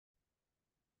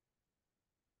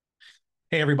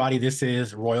Hey, everybody, this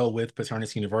is Royal with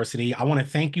Paternity University. I want to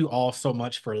thank you all so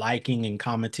much for liking and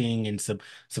commenting and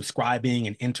subscribing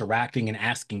and interacting and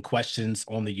asking questions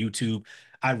on the YouTube.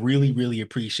 I really, really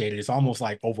appreciate it. It's almost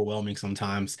like overwhelming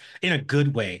sometimes in a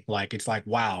good way. Like, it's like,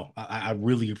 wow, I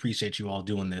really appreciate you all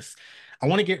doing this. I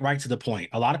want to get right to the point.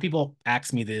 A lot of people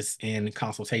ask me this in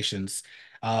consultations,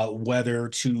 whether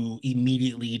to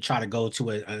immediately try to go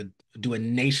to do a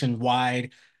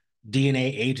nationwide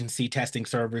DNA agency testing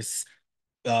service.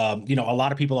 A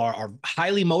lot of people are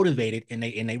highly motivated and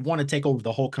they want to take over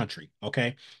the whole country.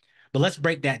 Okay. But let's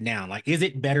break that down. Like, is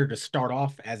it better to start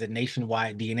off as a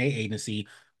nationwide DNA agency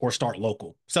or start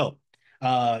local? So,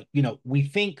 we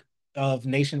think of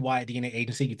nationwide DNA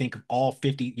agency, you think of all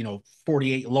 50,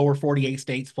 48, lower 48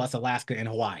 states plus Alaska and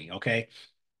Hawaii. Okay.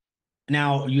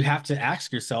 Now you have to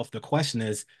ask yourself, the question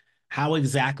is, how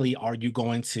exactly are you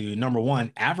going to, number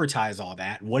one, advertise all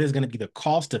that? What is going to be the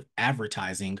cost of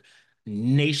advertising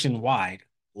nationwide?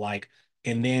 Like,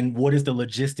 and then what is the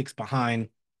logistics behind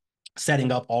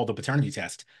setting up all the paternity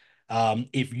tests?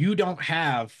 If you don't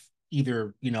have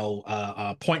either,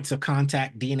 points of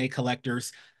contact, DNA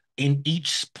collectors in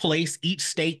each place, each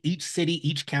state, each city,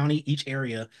 each county, each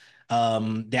area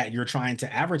that you're trying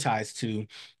to advertise to,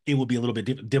 it will be a little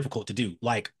bit difficult to do.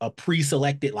 Like a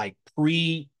pre-selected, like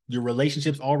your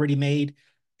relationships already made.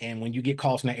 And when you get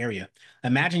calls from that area,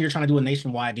 imagine you're trying to do a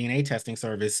nationwide DNA testing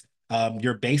service.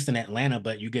 You're based in Atlanta,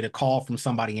 but you get a call from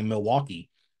somebody in Milwaukee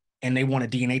and they want a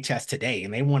DNA test today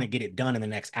and they want to get it done in the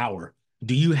next hour.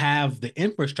 Do you have the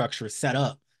infrastructure set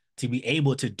up to be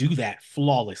able to do that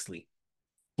flawlessly?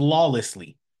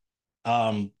 Flawlessly.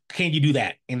 Can you do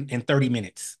that in 30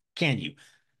 minutes? Can you?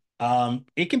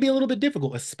 It can be a little bit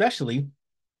difficult, especially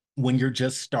when you're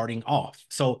just starting off.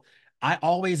 So I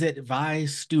always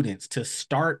advise students to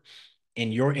start in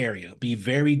your area, be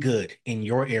very good in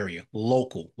your area,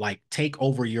 local, like take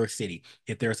over your city.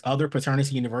 If there's other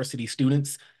Paternity University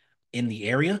students in the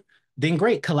area, then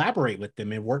great, collaborate with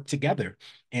them and work together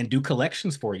and do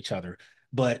collections for each other.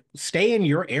 But stay in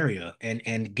your area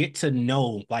and get to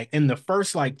know, like in the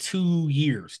first like 2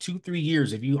 years, 3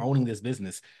 years of you owning this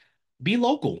business, be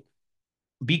local,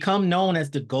 become known as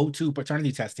the go-to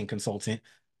paternity testing consultant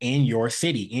in your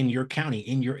city, in your county,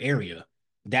 in your area.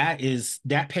 That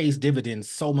pays dividends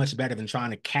so much better than trying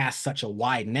to cast such a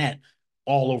wide net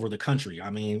all over the country.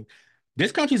 I mean,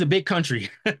 this country's a big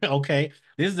country. Okay.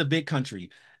 This is a big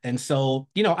country. And so,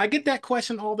 I get that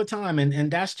question all the time. And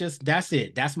that's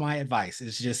it. That's my advice.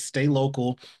 Is just stay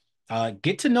local.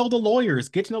 Get to know the lawyers,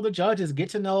 get to know the judges, get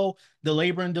to know the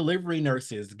labor and delivery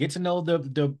nurses, get to know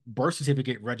the birth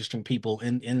certificate registering people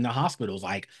in the hospitals.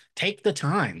 Like, take the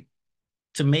time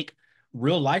to make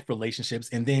real life relationships,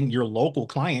 and then your local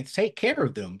clients, take care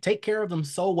of them. Take care of them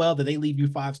so well that they leave you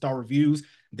 5-star reviews.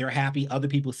 They're happy. Other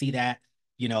people see that.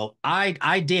 I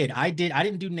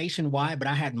didn't do nationwide, but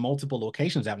I had multiple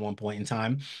locations at one point in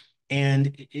time.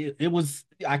 And it was,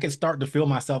 I could start to feel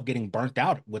myself getting burnt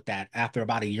out with that after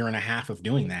about a year and a half of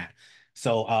doing that.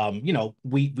 So,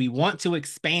 we want to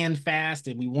expand fast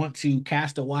and we want to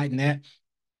cast a wide net.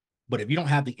 But if you don't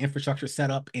have the infrastructure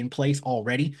set up in place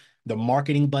already, the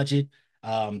marketing budget,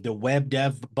 the web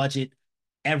dev budget,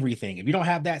 everything, if you don't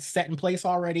have that set in place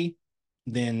already,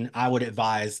 then I would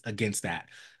advise against that.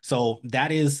 So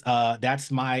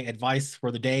that's my advice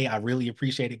for the day. I really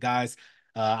appreciate it, guys.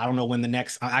 I don't know when the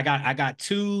next I got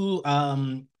two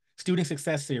student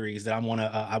success series that I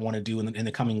want to do in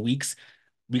the coming weeks.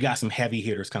 We got some heavy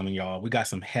hitters coming, y'all. We got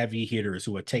some heavy hitters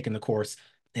who are taking the course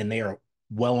and they are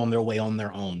well on their way on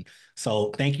their own.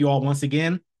 So thank you all once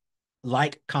again.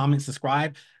 Like, comment,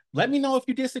 subscribe. Let me know if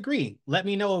you disagree. Let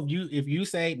me know if you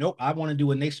say, nope, I want to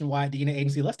do a nationwide DNA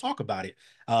agency. Let's talk about it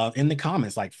in the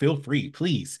comments. Like, feel free,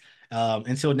 please.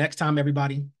 Until next time,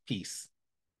 everybody, peace.